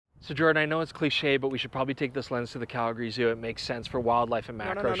So Jordan, I know it's cliche, but we should probably take this lens to the Calgary Zoo. It makes sense for wildlife and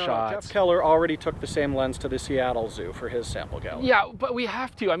macro shots. Jeff Keller already took the same lens to the Seattle Zoo for his sample gallery. Yeah, but we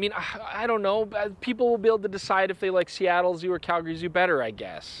have to. I mean, I don't know. People will be able to decide if they like Seattle Zoo or Calgary Zoo better, I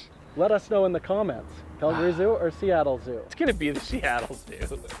guess. Let us know in the comments. Calgary Zoo or Seattle Zoo? It's gonna be the Seattle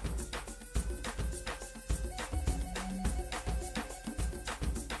Zoo.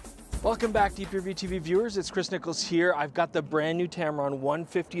 Welcome back, DPReview TV viewers. It's Chris Nichols here. I've got the brand new Tamron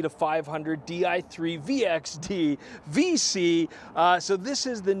 150-500 III VXD VC. So this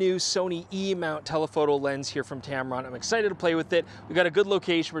is the new Sony E-mount telephoto lens here from Tamron. I'm excited to play with it. We've got a good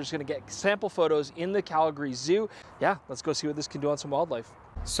location. We're just gonna get sample photos in the Calgary Zoo. Yeah, let's go see what this can do on some wildlife.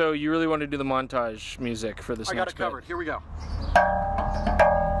 So you really want to do the montage music for this next bit? I got it covered. Here we go.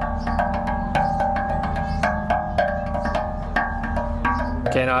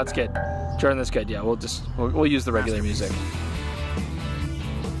 Okay, no, that's good. Jordan, that's good. Yeah, we'll use the regular music.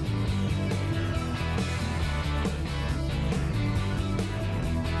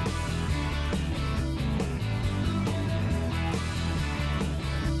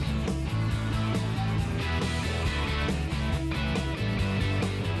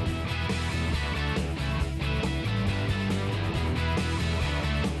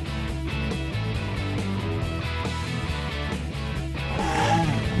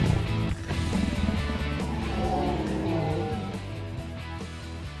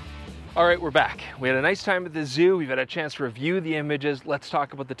 All right, we're back. We had a nice time at the zoo. We've had a chance to review the images. Let's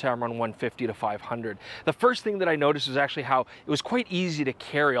talk about the Tamron 150-500. The first thing that I noticed was actually how it was quite easy to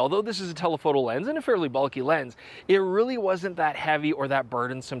carry. Although this is a telephoto lens and a fairly bulky lens, it really wasn't that heavy or that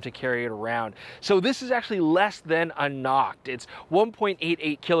burdensome to carry it around. So this is actually less than a knocked. It's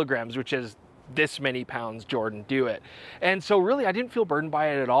 1.88 kilograms, which is this many pounds, Jordan, do it. And so really I didn't feel burdened by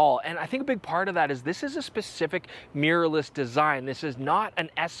it at all. And I think a big part of that is this is a specific mirrorless design. This is not an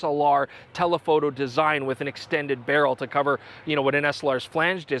SLR telephoto design with an extended barrel to cover, you know, what an SLR's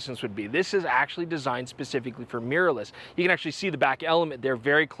flange distance would be. This is actually designed specifically for mirrorless. You can actually see the back element there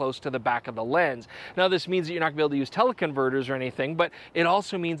very close to the back of the lens. Now this means that you're not gonna be able to use teleconverters or anything, but it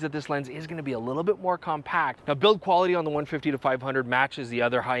also means that this lens is gonna be a little bit more compact. Now build quality on the 150-500 matches the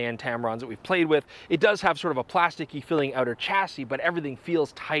other high-end Tamrons that we've played with. It does have sort of a plasticky feeling outer chassis, but everything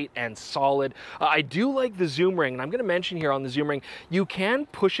feels tight and solid. I do like the zoom ring, and I'm going to mention here on the zoom ring, you can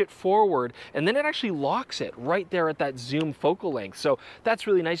push it forward and then it actually locks it right there at that zoom focal length. So that's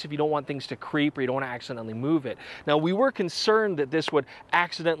really nice if you don't want things to creep or you don't want to accidentally move it. Now we were concerned that this would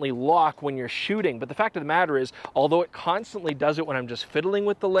accidentally lock when you're shooting, but the fact of the matter is, although it constantly does it when I'm just fiddling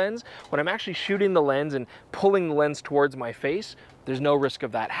with the lens, when I'm actually shooting the lens and pulling the lens towards my face, there's no risk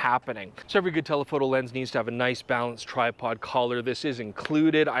of that happening. So every good telephoto lens needs to have a nice balanced tripod collar. This is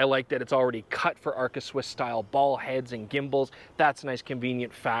included. I like that it's already cut for Arca Swiss style ball heads and gimbals. That's a nice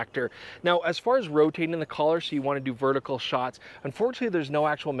convenient factor. Now, as far as rotating the collar, so you want to do vertical shots, unfortunately there's no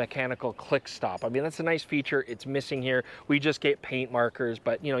actual mechanical click stop. I mean, that's a nice feature. It's missing here. We just get paint markers,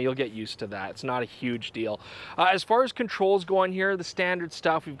 but you know, you'll get used to that. It's not a huge deal. As far as controls go on here, the standard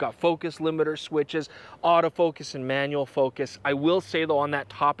stuff, we've got focus limiter switches, autofocus and manual focus. I will say though on that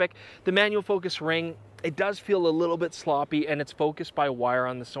topic, the manual focus ring, it does feel a little bit sloppy and it's focused by wire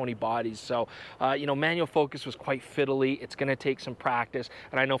on the Sony bodies. So, you know, manual focus was quite fiddly. It's gonna take some practice.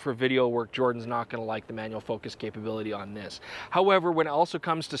 And I know for video work, Jordan's not gonna like the manual focus capability on this. However, when it also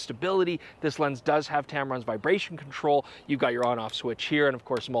comes to stability, this lens does have Tamron's vibration control. You've got your on-off switch here and of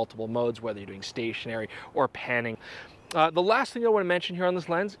course multiple modes, whether you're doing stationary or panning. The last thing I want to mention here on this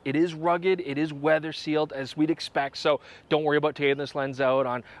lens, it is rugged, it is weather sealed as we'd expect, so don't worry about taking this lens out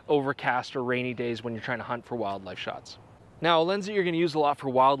on overcast or rainy days when you're trying to hunt for wildlife shots. Now, a lens that you're going to use a lot for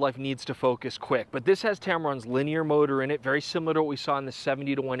wildlife needs to focus quick, but this has Tamron's linear motor in it, very similar to what we saw in the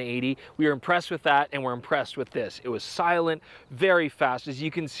 70-180. We were impressed with that, and we're impressed with this. It was silent, very fast. As you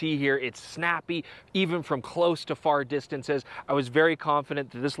can see here, it's snappy, even from close to far distances. I was very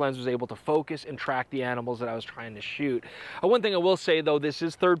confident that this lens was able to focus and track the animals that I was trying to shoot. One thing I will say, though, this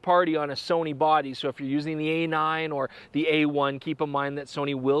is third party on a Sony body, so if you're using the A9 or the A1, keep in mind that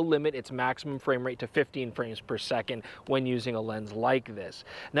Sony will limit its maximum frame rate to 15 frames per second when using a lens like this.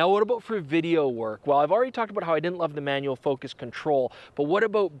 Now, what about for video work? Well, I've already talked about how I didn't love the manual focus control, but what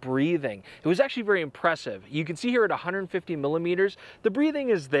about breathing? It was actually very impressive. You can see here at 150 millimeters, the breathing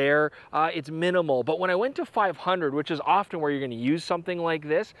is there, it's minimal, but when I went to 500, which is often where you're going to use something like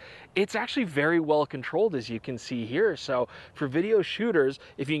this, it's actually very well controlled, as you can see here. So for video shooters,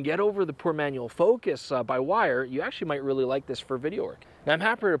 if you can get over the poor manual focus by wire, you actually might really like this for video work. Now, I'm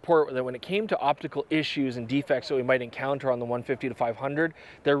happy to report that when it came to optical issues and defects that we might encounter center on the 150 to 500,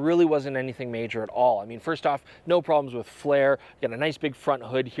 there really wasn't anything major at all. I mean, first off, no problems with flare. You got a nice big front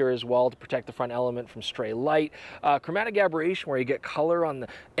hood here as well to protect the front element from stray light. Chromatic aberration, where you get color on the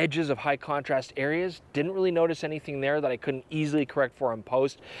edges of high contrast areas, didn't really notice anything there that I couldn't easily correct for in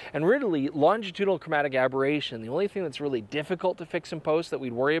post. And really, longitudinal chromatic aberration, the only thing that's really difficult to fix in post that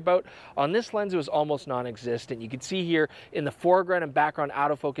we'd worry about, on this lens it was almost non-existent. You can see here in the foreground and background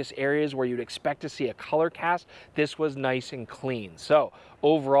out of focus areas where you'd expect to see a color cast, this was nice and clean. So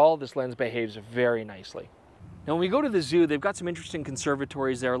overall, this lens behaves very nicely. Now, when we go to the zoo, they've got some interesting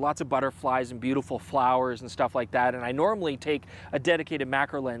conservatories there, lots of butterflies and beautiful flowers and stuff like that. And I normally take a dedicated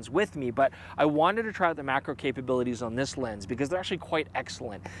macro lens with me, but I wanted to try out the macro capabilities on this lens because they're actually quite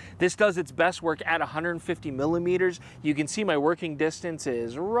excellent. This does its best work at 150 millimeters. You can see my working distance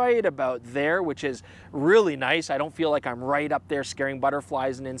is right about there, which is really nice. I don't feel like I'm right up there scaring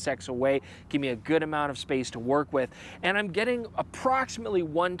butterflies and insects away. Give me a good amount of space to work with. And I'm getting approximately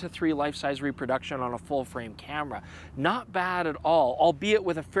 1 to 3 life-size reproduction on a full frame camera. Not bad at all, albeit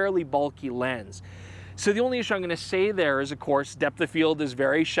with a fairly bulky lens. So the only issue I'm going to say there is, of course, depth of field is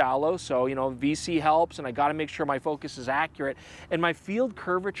very shallow, so VC helps, and I got to make sure my focus is accurate. And my field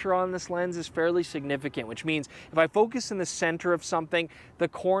curvature on this lens is fairly significant, which means if I focus in the center of something, the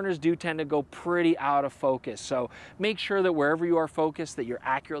corners do tend to go pretty out of focus. So make sure that wherever you are focused, that you're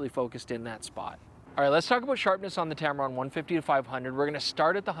accurately focused in that spot. All right, let's talk about sharpness on the Tamron 150 to 500. We're going to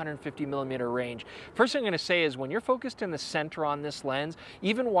start at the 150 millimeter range. First thing I'm going to say is when you're focused in the center on this lens,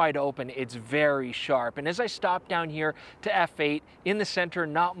 even wide open, it's very sharp. And as I stop down here to f8, in the center,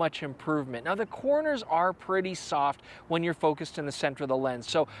 not much improvement. Now, the corners are pretty soft when you're focused in the center of the lens.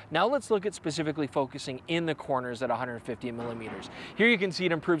 So now let's look at specifically focusing in the corners at 150 millimeters. Here you can see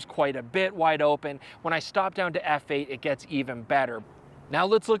it improves quite a bit wide open. When I stop down to f8, it gets even better. Now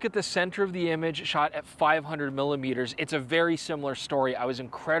let's look at the center of the image shot at 500 millimeters. It's a very similar story. I was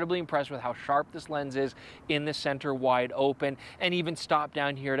incredibly impressed with how sharp this lens is in the center wide open, and even stop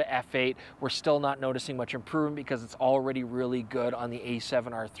down here to f8, we're still not noticing much improvement because it's already really good on the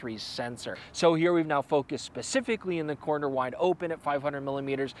A7R III sensor. So here we've now focused specifically in the corner wide open at 500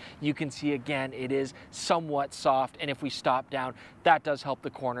 millimeters. You can see again, it is somewhat soft, and if we stop down, that does help the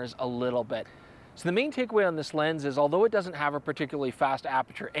corners a little bit. So the main takeaway on this lens is, although it doesn't have a particularly fast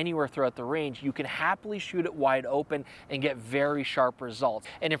aperture anywhere throughout the range, you can happily shoot it wide open and get very sharp results.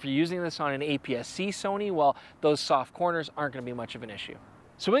 And if you're using this on an APS-C Sony, well, those soft corners aren't going to be much of an issue.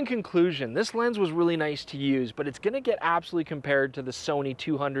 So in conclusion, this lens was really nice to use, but it's going to get absolutely compared to the Sony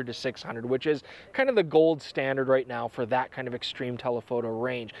 200 to 600, which is kind of the gold standard right now for that kind of extreme telephoto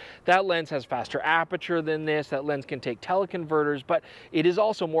range. That lens has faster aperture than this. That lens can take teleconverters, but it is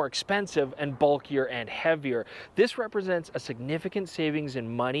also more expensive and bulkier and heavier. This represents a significant savings in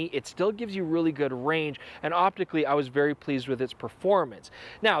money. It still gives you really good range, and optically, I was very pleased with its performance.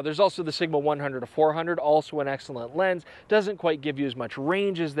 Now, there's also the Sigma 100 to 400, also an excellent lens. Doesn't quite give you as much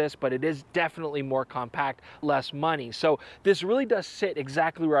range as this, but it is definitely more compact, less money. So this really does sit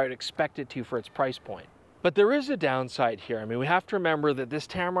exactly where I'd expect it to for its price point. But there is a downside here. I mean, we have to remember that this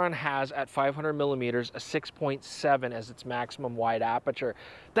Tamron has at 500 millimeters a 6.7 as its maximum wide aperture.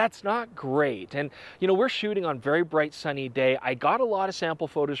 That's not great. And we're shooting on very bright sunny day. I got a lot of sample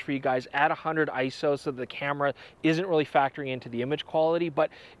photos for you guys at 100 ISO, so the camera isn't really factoring into the image quality. But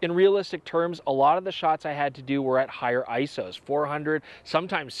in realistic terms, a lot of the shots I had to do were at higher ISOs, 400,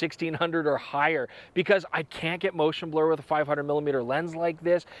 sometimes 1600 or higher, because I can't get motion blur with a 500 millimeter lens like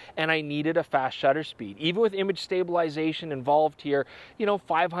this, and I needed a fast shutter speed. Even with image stabilization involved here,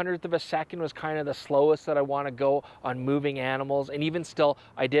 500th of a second was kind of the slowest that I want to go on moving animals. And even still,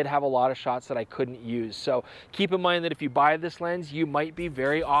 I did have a lot of shots that I couldn't use. So keep in mind that if you buy this lens, you might be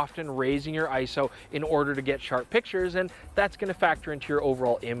very often raising your ISO in order to get sharp pictures, and that's going to factor into your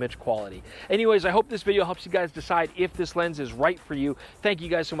overall image quality. Anyways, I hope this video helps you guys decide if this lens is right for you. Thank you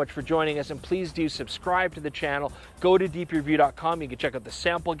guys so much for joining us, and please do subscribe to the channel. Go to DPReview.com. You can check out the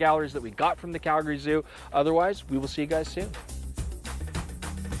sample galleries that we got from the Calgary Zoo. Otherwise, we will see you guys soon.